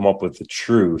here and come up with the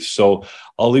truth. So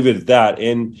I'll leave it at that.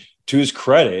 And to his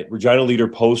credit, Regina Leader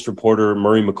Post reporter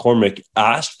Murray McCormick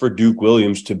asked for Duke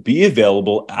Williams to be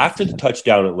available after the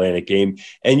touchdown Atlantic game.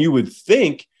 And you would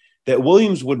think that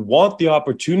Williams would want the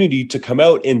opportunity to come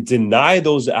out and deny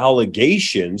those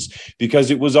allegations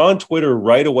because it was on Twitter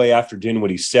right away after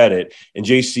Dinwiddie said it. And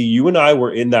JC, you and I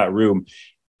were in that room.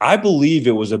 I believe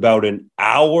it was about an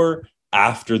hour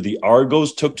after the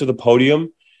Argos took to the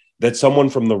podium that someone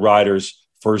from the Riders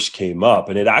first came up.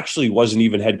 And it actually wasn't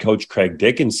even head coach Craig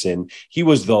Dickinson. He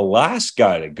was the last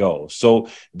guy to go. So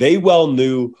they well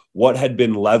knew what had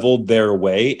been leveled their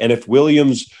way. And if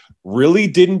Williams really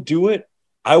didn't do it,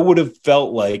 I would have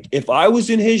felt like if I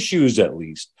was in his shoes, at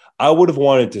least, I would have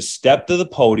wanted to step to the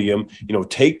podium,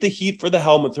 take the heat for the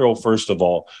helmet throw, first of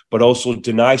all, but also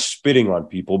deny spitting on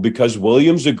people because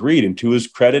Williams agreed. And to his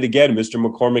credit, again, Mr.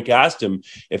 McCormick asked him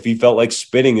if he felt like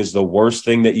spitting is the worst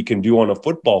thing that you can do on a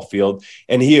football field.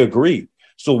 And he agreed.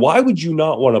 So why would you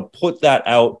not want to put that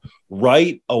out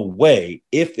right away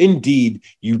if indeed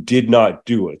you did not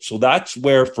do it? So that's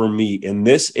where, for me, in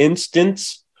this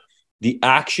instance, the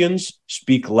actions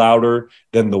speak louder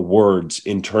than the words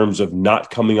in terms of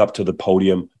not coming up to the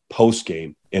podium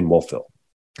post-game in Wolfville.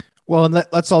 Well, and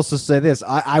let's also say this.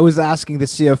 I was asking the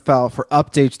CFL for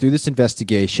updates through this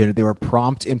investigation. They were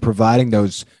prompt in providing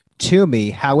those to me.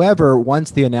 However,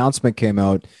 once the announcement came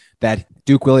out that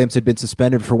Duke Williams had been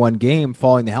suspended for one game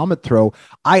following the helmet throw,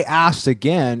 I asked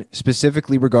again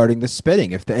specifically regarding the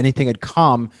spitting, if anything had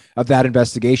come of that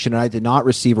investigation, and I did not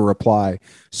receive a reply.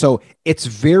 So it's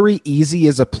very easy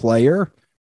as a player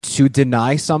to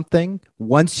deny something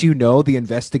once you know the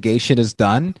investigation is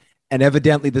done, and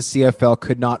evidently the CFL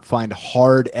could not find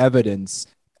hard evidence,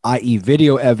 i.e.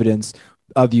 video evidence,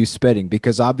 of you spitting,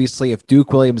 because obviously if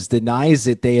Duke Williams denies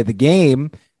it day of the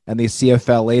game, and the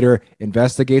CFL later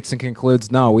investigates and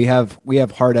concludes, no, we have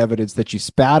hard evidence that you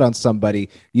spat on somebody.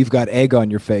 You've got egg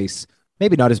on your face.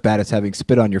 Maybe not as bad as having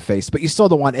spit on your face, but you still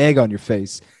don't want egg on your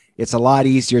face. It's a lot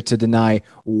easier to deny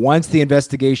once the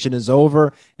investigation is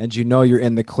over and you're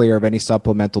in the clear of any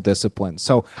supplemental discipline.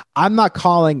 So I'm not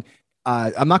calling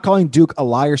Duke a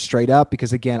liar straight up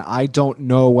because, again, I don't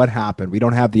know what happened. We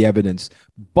don't have the evidence.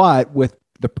 But with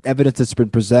the evidence that's been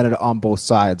presented on both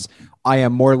sides, I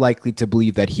am more likely to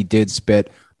believe that he did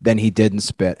spit than he didn't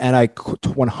spit. And I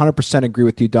 100% agree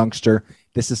with you, Dunkster.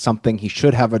 This is something he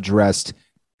should have addressed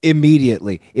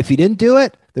immediately. If he didn't do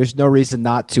it, there's no reason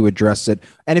not to address it.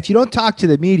 And if you don't talk to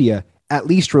the media, at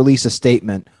least release a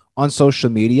statement on social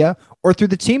media or through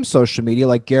the team's social media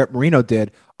like Garrett Marino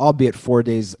did, albeit 4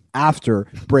 days after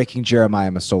breaking Jeremiah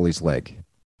Masoli's leg.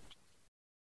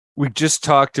 We just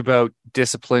talked about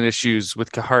discipline issues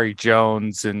with Kahari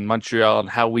Jones in Montreal and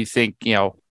how we think,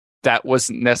 that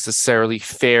wasn't necessarily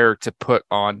fair to put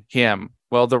on him.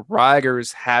 Well, the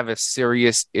Riders have a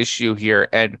serious issue here.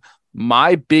 And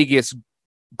my biggest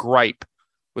gripe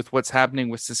with what's happening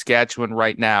with Saskatchewan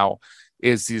right now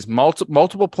is these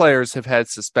multiple players have had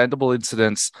suspendable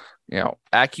incidents,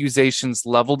 accusations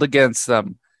leveled against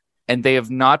them, and they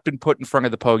have not been put in front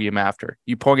of the podium after.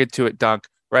 You pointed to it, Dunk,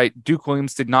 right? Duke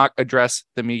Williams did not address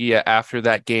the media after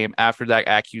that game, after that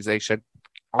accusation,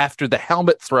 after the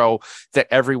helmet throw that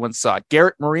everyone saw.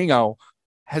 Garrett Marino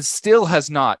has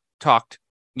not talked,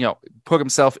 put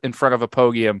himself in front of a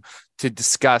podium to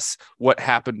discuss what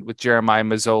happened with Jeremiah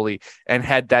Masoli, and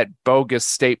had that bogus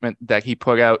statement that he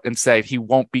put out and said he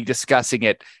won't be discussing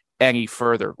it any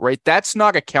further, right? That's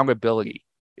not accountability.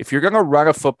 If you're going to run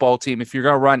a football team, if you're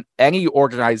going to run any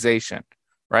organization,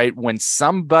 right, when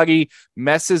somebody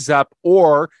messes up,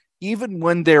 or even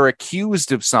when they're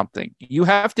accused of something, you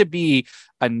have to be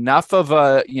enough of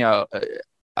a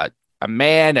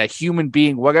man, a human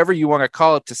being, whatever you want to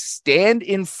call it, to stand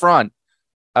in front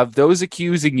of those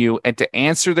accusing you and to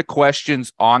answer the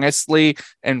questions honestly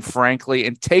and frankly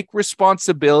and take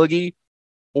responsibility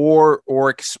or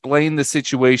explain the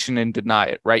situation and deny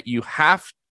it, right? You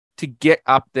have to get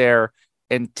up there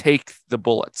and take the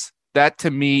bullets. That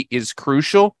to me is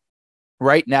crucial.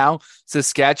 Right now,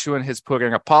 Saskatchewan has put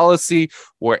in a policy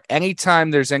where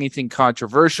anytime there's anything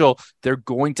controversial, they're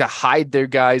going to hide their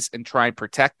guys and try and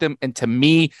protect them. And to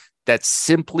me, that's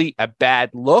simply a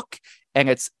bad look. And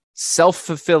it's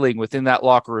self-fulfilling within that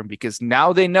locker room, because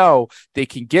now they know they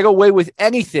can get away with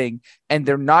anything and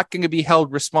they're not going to be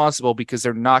held responsible, because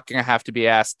they're not going to have to be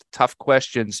asked tough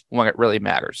questions when it really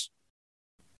matters.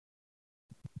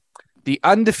 The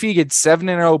undefeated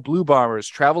 7-0 Blue Bombers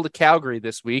travel to Calgary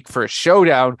this week for a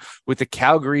showdown with the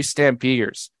Calgary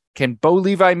Stampeders. Can Bo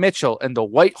Levi Mitchell and the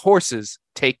White Horses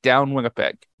take down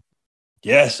Winnipeg?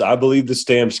 Yes, I believe the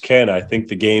Stamps can. I think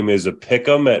the game is a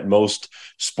pick'em at most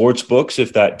sports books,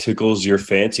 if that tickles your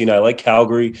fancy. And I like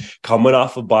Calgary coming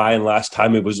off a bye, and last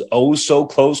time it was so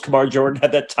close. Kamar Jordan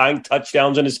had that tying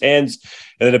touchdowns in his hands,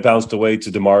 and then it bounced away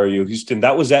to DeMario Houston.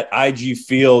 That was at IG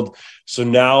Field. So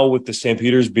now with the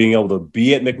Stampeders being able to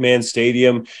be at McMahon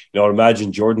Stadium, I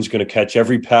imagine Jordan's going to catch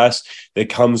every pass that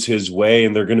comes his way,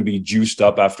 and they're going to be juiced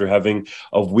up after having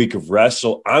a week of rest.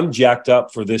 So I'm jacked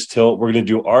up for this tilt. We're going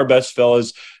to do our best,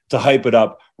 fellas, to hype it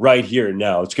up right here and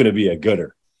now. It's going to be a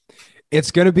gooder.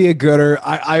 It's going to be a gooder.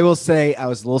 I will say I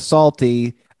was a little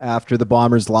salty after the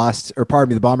Bombers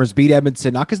the Bombers beat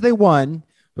Edmonton, not because they won,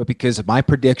 but because my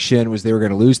prediction was they were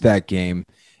going to lose that game.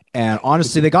 And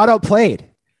honestly, they got outplayed.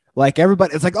 Like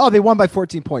everybody, it's like, oh, they won by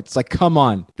 14 points. It's like, come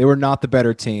on. They were not the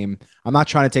better team. I'm not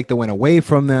trying to take the win away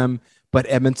from them, but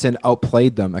Edmonton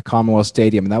outplayed them at Commonwealth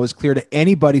Stadium. And that was clear to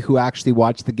anybody who actually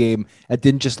watched the game and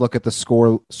didn't just look at the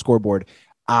scoreboard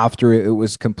after it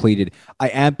was completed. I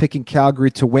am picking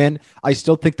Calgary to win. I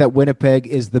still think that Winnipeg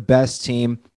is the best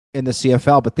team in the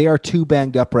CFL, but they are too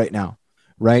banged up right now,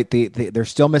 right? They're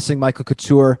still missing Michael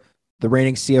Couture, the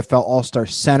reigning CFL All-Star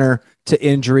center, to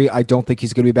injury. I don't think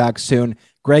he's going to be back soon.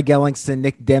 Greg Ellingson,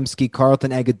 Nick Dembski,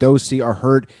 Carlton Agadosi are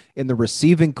hurt in the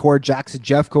receiving core. Jackson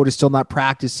Jeffcoat is still not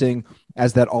practicing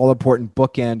as that all-important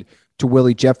bookend to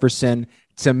Willie Jefferson.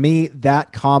 To me,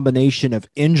 that combination of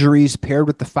injuries paired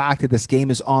with the fact that this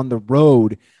game is on the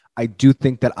road, I do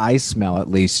think that I smell at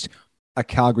least a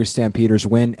Calgary Stampeders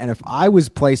win. And if I was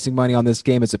placing money on this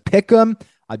game as a pick'em,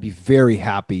 I'd be very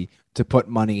happy to put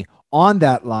money on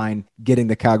that line, getting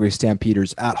the Calgary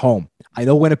Stampeders at home. I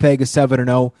know Winnipeg is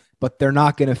 7-0, but they're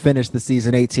not going to finish the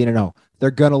season 18-0. They're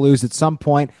going to lose at some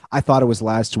point. I thought it was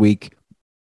last week.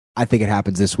 I think it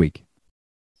happens this week.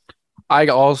 I'd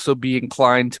also be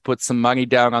inclined to put some money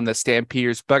down on the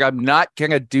Stampeders, but I'm not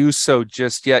going to do so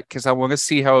just yet because I want to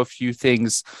see how a few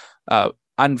things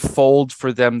unfold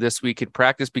for them this week in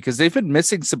practice, because they've been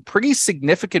missing some pretty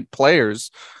significant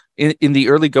players in the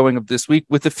early going of this week,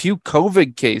 with a few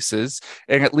COVID cases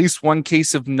and at least one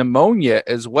case of pneumonia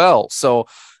as well. So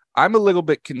I'm a little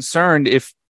bit concerned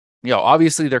if,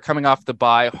 obviously they're coming off the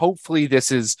bye. Hopefully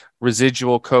this is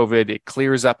residual COVID. It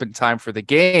clears up in time for the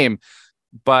game.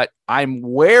 but I'm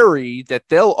wary that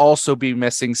they'll also be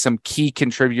missing some key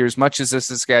contributors, much as the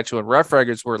Saskatchewan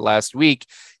Roughriders were last week,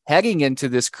 heading into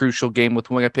this crucial game with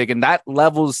Winnipeg, and that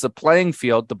levels the playing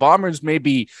field. The Bombers may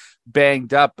be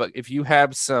banged up, but if you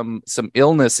have some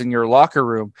illness in your locker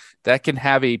room, that can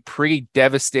have a pretty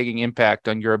devastating impact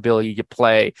on your ability to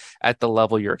play at the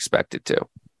level you're expected to.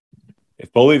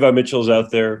 If Bo Levi Mitchell's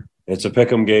out there, it's a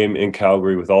pick'em game in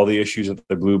Calgary with all the issues that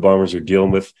the Blue Bombers are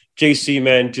dealing with. JC,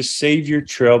 man, just save your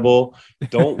trouble.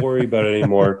 Don't worry about it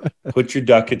anymore. Put your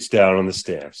ducats down on the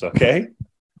stamps, okay?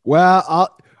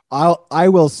 Well, I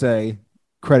will say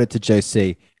credit to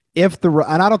JC.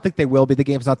 And I don't think they will be, the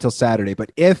game's not till Saturday,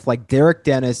 but if like Derek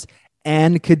Dennis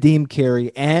and Kadeem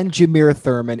Carey and Jameer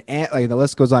Thurman and like, the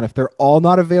list goes on, if they're all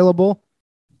not available,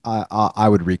 I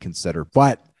would reconsider.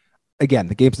 But again,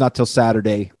 the game's not till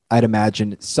Saturday. I'd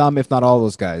imagine some, if not all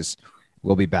those guys,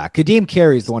 will be back. Kadeem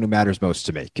Carey is the one who matters most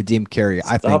to me. Kadeem Carey,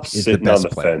 I think, is the best on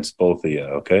the player. fence, both of you,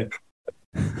 okay?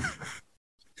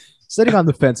 Sitting on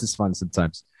the fence is fun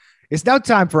sometimes. It's now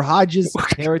time for Hodges'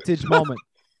 Heritage Moment.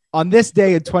 On this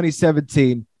day in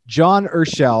 2017, John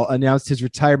Urschel announced his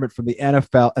retirement from the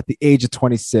NFL at the age of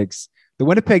 26. The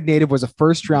Winnipeg native was a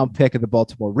first-round pick of the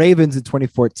Baltimore Ravens in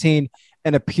 2014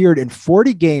 and appeared in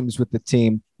 40 games with the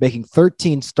team, making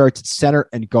 13 starts at center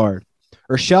and guard.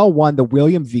 Urschel won the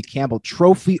William V. Campbell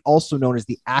Trophy, also known as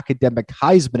the Academic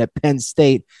Heisman at Penn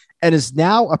State, and is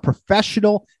now a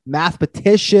professional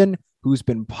mathematician who's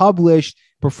been published,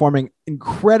 performing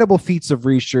incredible feats of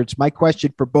research. My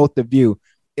question for both of you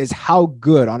is, how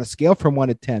good, on a scale from 1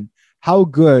 to 10, how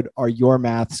good are your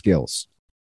math skills?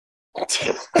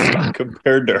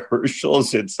 Compared to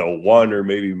Urschel's, it's a 1 or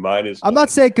maybe minus. I'm not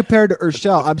saying compared to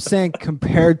Urschel. I'm saying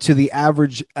compared to the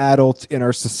average adult in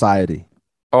our society.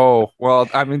 Oh, well,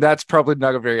 I mean, that's probably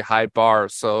not a very high bar.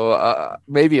 So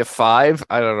maybe a 5.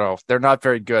 I don't know. They're not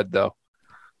very good, though.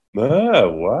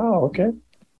 Oh, wow. Okay.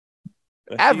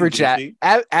 Average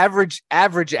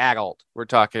adult we're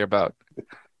talking about.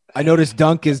 I noticed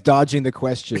Dunk is dodging the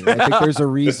question. I think there's a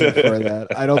reason for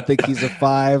that. I don't think he's a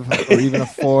 5 or even a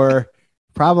 4.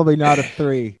 Probably not a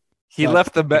 3. He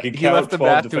left the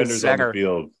math to his center.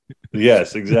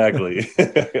 Yes, exactly.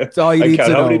 That's all you need to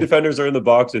know. How many defenders are in the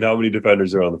box and how many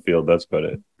defenders are on the field. That's about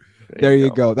it. There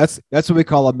you go. That's what we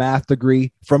call a math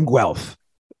degree from Guelph.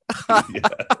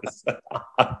 Yes.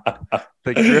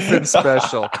 The Griffin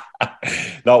special.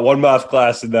 Not one math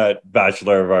class in that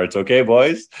Bachelor of Arts. Okay,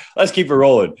 boys? Let's keep it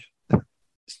rolling.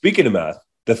 Speaking of math,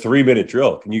 the 3-minute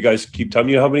drill. Can you guys keep telling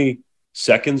me how many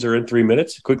seconds are in 3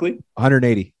 minutes quickly?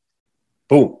 180.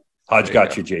 Boom. Hodge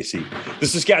got you, JC. The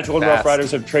Saskatchewan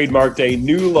Roughriders have trademarked a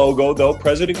new logo, though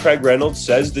President Craig Reynolds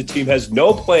says the team has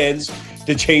no plans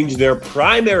to change their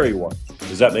primary one.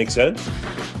 Does that make sense?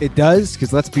 It does,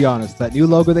 because let's be honest, that new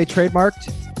logo they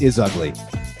trademarked is ugly.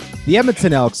 The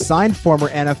Edmonton Elks signed former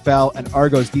NFL and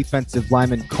Argos defensive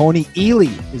lineman Coney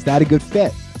Ely. Is that a good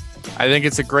fit? I think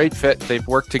it's a great fit. They've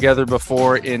worked together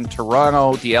before in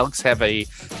Toronto. The Elks have a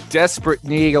desperate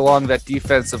need along that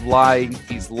defensive line.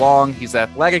 He's long, he's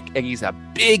athletic, and he's a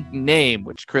big name,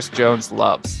 which Chris Jones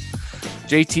loves.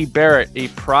 JT Barrett, a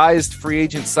prized free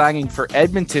agent signing for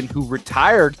Edmonton who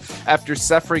retired after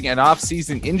suffering an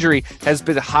offseason injury, has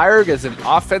been hired as an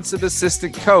offensive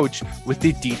assistant coach with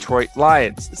the Detroit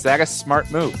Lions. Is that a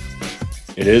smart move?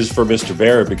 It is for Mr.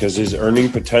 Barrett because his earning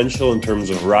potential in terms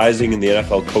of rising in the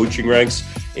NFL coaching ranks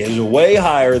is way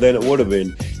higher than it would have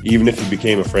been even if he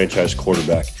became a franchise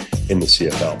quarterback in the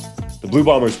CFL. The Blue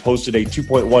Bombers posted a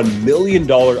 $2.1 million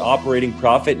operating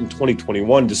profit in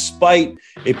 2021 despite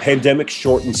a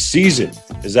pandemic-shortened season.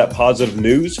 Is that positive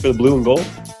news for the Blue and Gold?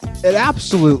 It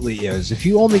absolutely is. If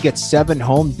you only get 7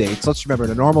 home dates, let's remember,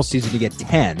 in a normal season you get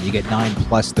 10. You get 9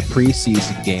 plus the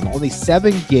preseason game. Only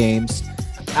 7 games.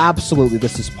 Absolutely,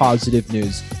 this is positive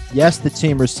news. Yes, the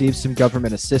team received some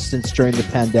government assistance during the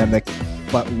pandemic,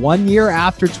 but 1 year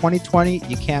after 2020,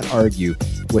 you can't argue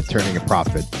with turning a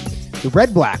profit. The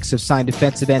Red Blacks have signed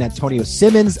defensive end Antonio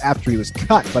Simmons after he was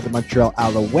cut by the Montreal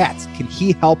Alouettes. Can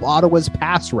he help Ottawa's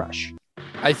pass rush?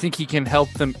 I think he can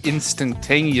help them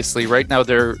instantaneously. Right now,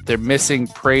 they're missing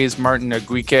Praise Martin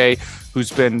Aguique,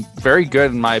 who's been very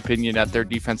good, in my opinion, at their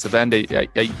defensive end.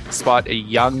 A spot a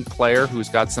young player who's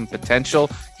got some potential.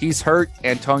 He's hurt.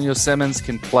 Antonio Simmons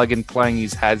can plug and play.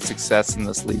 He's had success in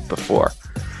this league before.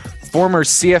 Former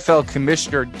CFL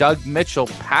Commissioner Doug Mitchell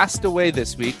passed away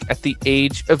this week at the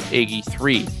age of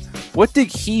 83. What did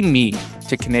he mean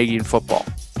to Canadian football?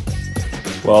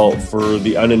 Well, for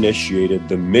the uninitiated,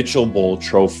 the Mitchell Bowl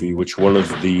Trophy, which one of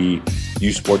the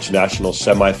U Sports National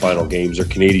semifinal games or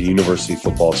Canadian University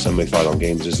football semifinal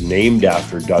games, is named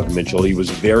after Doug Mitchell. He was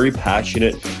very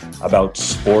passionate about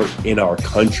sport in our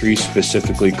country,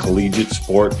 specifically collegiate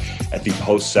sport at the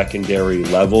post-secondary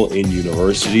level in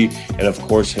university. And of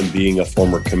course, him being a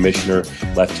former commissioner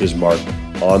left his mark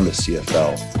on the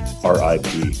CFL. RIP,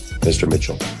 Mr.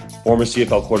 Mitchell. Former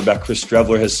CFL quarterback Chris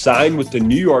Streveler has signed with the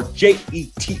New York Jets.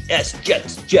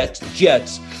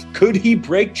 Could he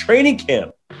break training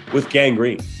camp with Gang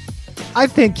Green? I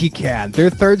think he can. Their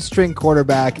third string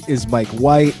quarterback is Mike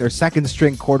White. Their second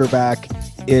string quarterback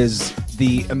is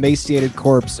the emaciated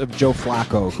corpse of Joe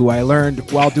Flacco, who I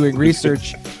learned while doing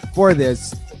research for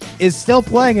this is still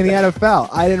playing in the NFL.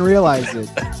 I didn't realize it.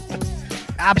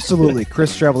 Absolutely,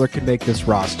 Chris Streveler can make this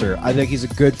roster. I think he's a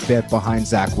good fit behind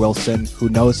Zach Wilson, who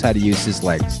knows how to use his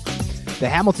legs. The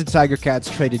Hamilton Tiger Cats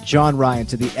traded John Ryan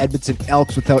to the Edmonton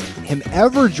Elks without him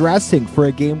ever dressing for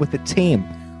a game with the team.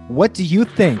 What do you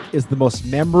think is the most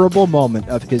memorable moment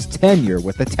of his tenure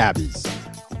with the Tabbies?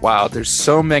 Wow, there's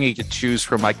so many to choose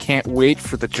from. I can't wait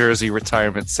for the jersey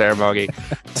retirement ceremony.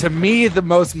 To me, the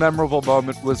most memorable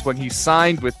moment was when he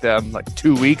signed with them like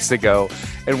 2 weeks ago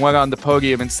and went on the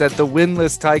podium and said, the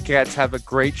winless Ticats have a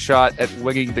great shot at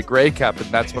winning the Grey Cup,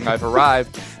 and that's when I've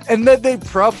arrived. And then they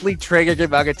promptly traded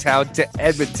him out of town to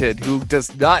Edmonton, who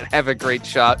does not have a great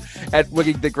shot at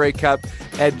winning the Grey Cup,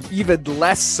 and even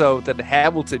less so than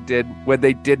Hamilton did when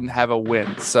they didn't have a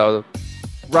win. So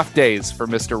rough days for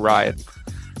Mr. Ryan.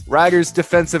 Riders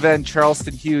defensive end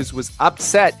Charleston Hughes was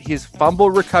upset his fumble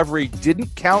recovery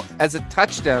didn't count as a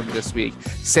touchdown this week,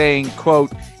 saying,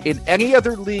 quote, in any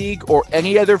other league or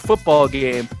any other football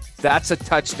game, that's a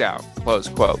touchdown, close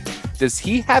quote. Does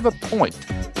he have a point?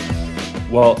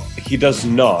 Well, he does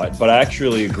not, but I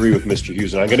actually agree with Mr.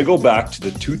 Hughes. And I'm going to go back to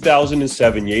the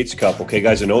 2007 Yates Cup. Okay,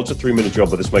 guys, I know it's a 3-minute drill,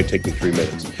 but this might take me 3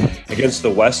 minutes. Against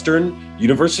the Western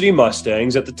University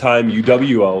Mustangs, at the time,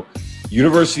 UWO,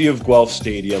 University of Guelph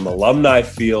Stadium, Alumni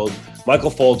Field.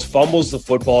 Michael Foltz fumbles the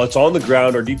football. It's on the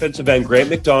ground. Our defensive end, Grant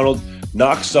McDonald,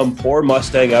 knocks some poor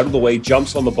Mustang out of the way,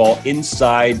 jumps on the ball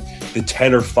inside the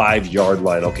 10 or 5 yard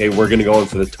line. Okay, we're going to go in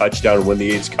for the touchdown and win the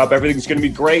Yates Cup. Everything's going to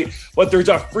be great, but there's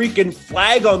a freaking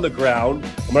flag on the ground.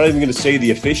 I'm not even going to say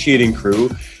the officiating crew,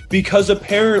 because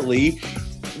apparently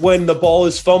when the ball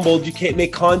is fumbled, you can't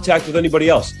make contact with anybody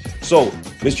else. So,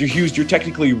 Mr. Hughes, you're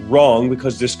technically wrong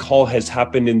because this call has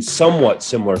happened in somewhat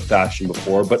similar fashion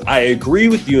before, but I agree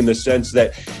with you in the sense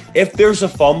that if there's a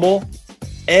fumble,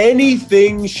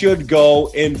 anything should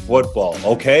go in football,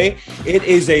 okay? It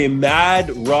is a mad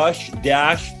rush,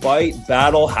 dash, fight,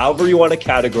 battle, however you want to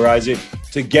categorize it,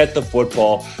 to get the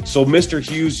football. So, Mr.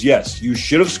 Hughes, yes, you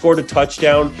should have scored a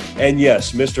touchdown. And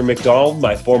yes, Mr. McDonald,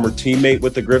 my former teammate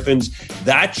with the Griffins,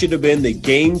 that should have been the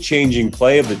game-changing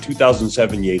play of the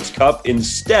 2007 Yates Cup.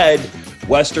 Instead,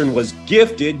 Western was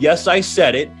gifted, yes, I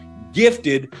said it,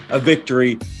 gifted a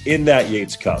victory in that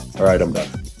Yates Cup. All right, I'm done.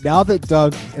 Now that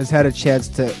Doug has had a chance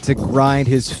to grind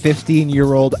his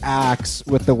 15-year-old axe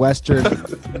with the Western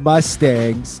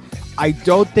Mustangs, I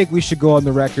don't think we should go on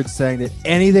the record saying that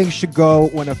anything should go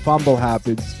when a fumble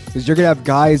happens, because you're going to have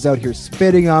guys out here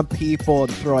spitting on people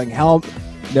and throwing help.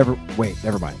 Never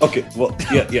mind. Okay, well,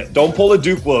 yeah. Don't pull a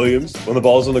Duke Williams when the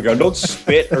ball's on the ground. Don't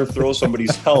spit or throw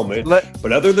somebody's helmet.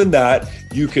 But other than that,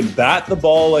 you can bat the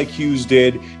ball like Hughes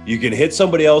did. You can hit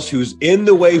somebody else who's in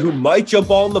the way, who might jump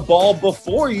on the ball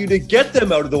before you to get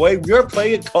them out of the way. We are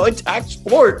playing a contact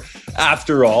sport,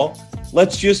 after all.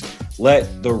 Let's just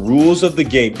let the rules of the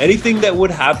game, anything that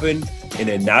would happen in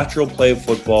a natural play of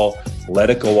football, let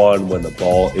it go on when the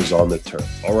ball is on the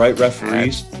turf. All right,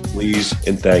 referees, please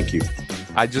and thank you.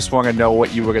 I just want to know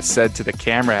what you would have said to the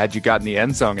camera had you gotten the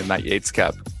end zone in that Yates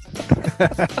Cup.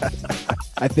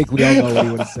 I think we all know what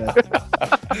he would have said.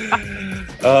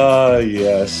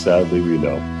 Yes, sadly we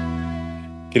know.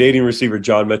 Canadian receiver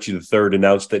John Mechie III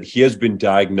announced that he has been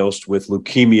diagnosed with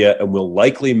leukemia and will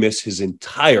likely miss his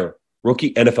entire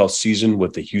rookie NFL season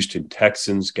with the Houston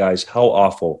Texans. Guys, how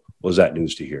awful was that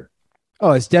news to hear?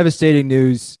 Oh, it's devastating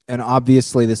news. And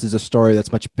obviously this is a story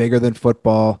that's much bigger than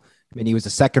football. I mean, he was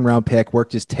a second-round pick,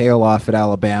 worked his tail off at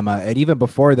Alabama, and even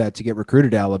before that to get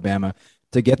recruited to Alabama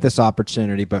to get this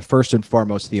opportunity. But first and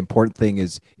foremost, the important thing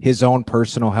is his own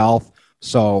personal health.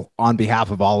 So on behalf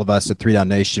of all of us at 3 Down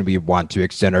Nation, we want to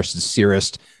extend our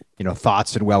sincerest,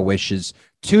 thoughts and well wishes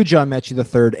to John Mechie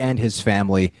III and his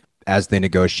family as they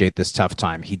negotiate this tough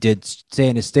time. He did say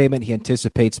in his statement he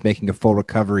anticipates making a full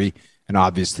recovery, and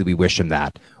obviously we wish him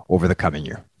that over the coming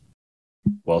year.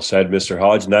 Well said, Mr.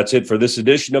 Hodge. And that's it for this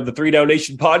edition of the 3 Down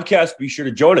Nation podcast. Be sure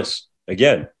to join us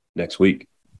again next week.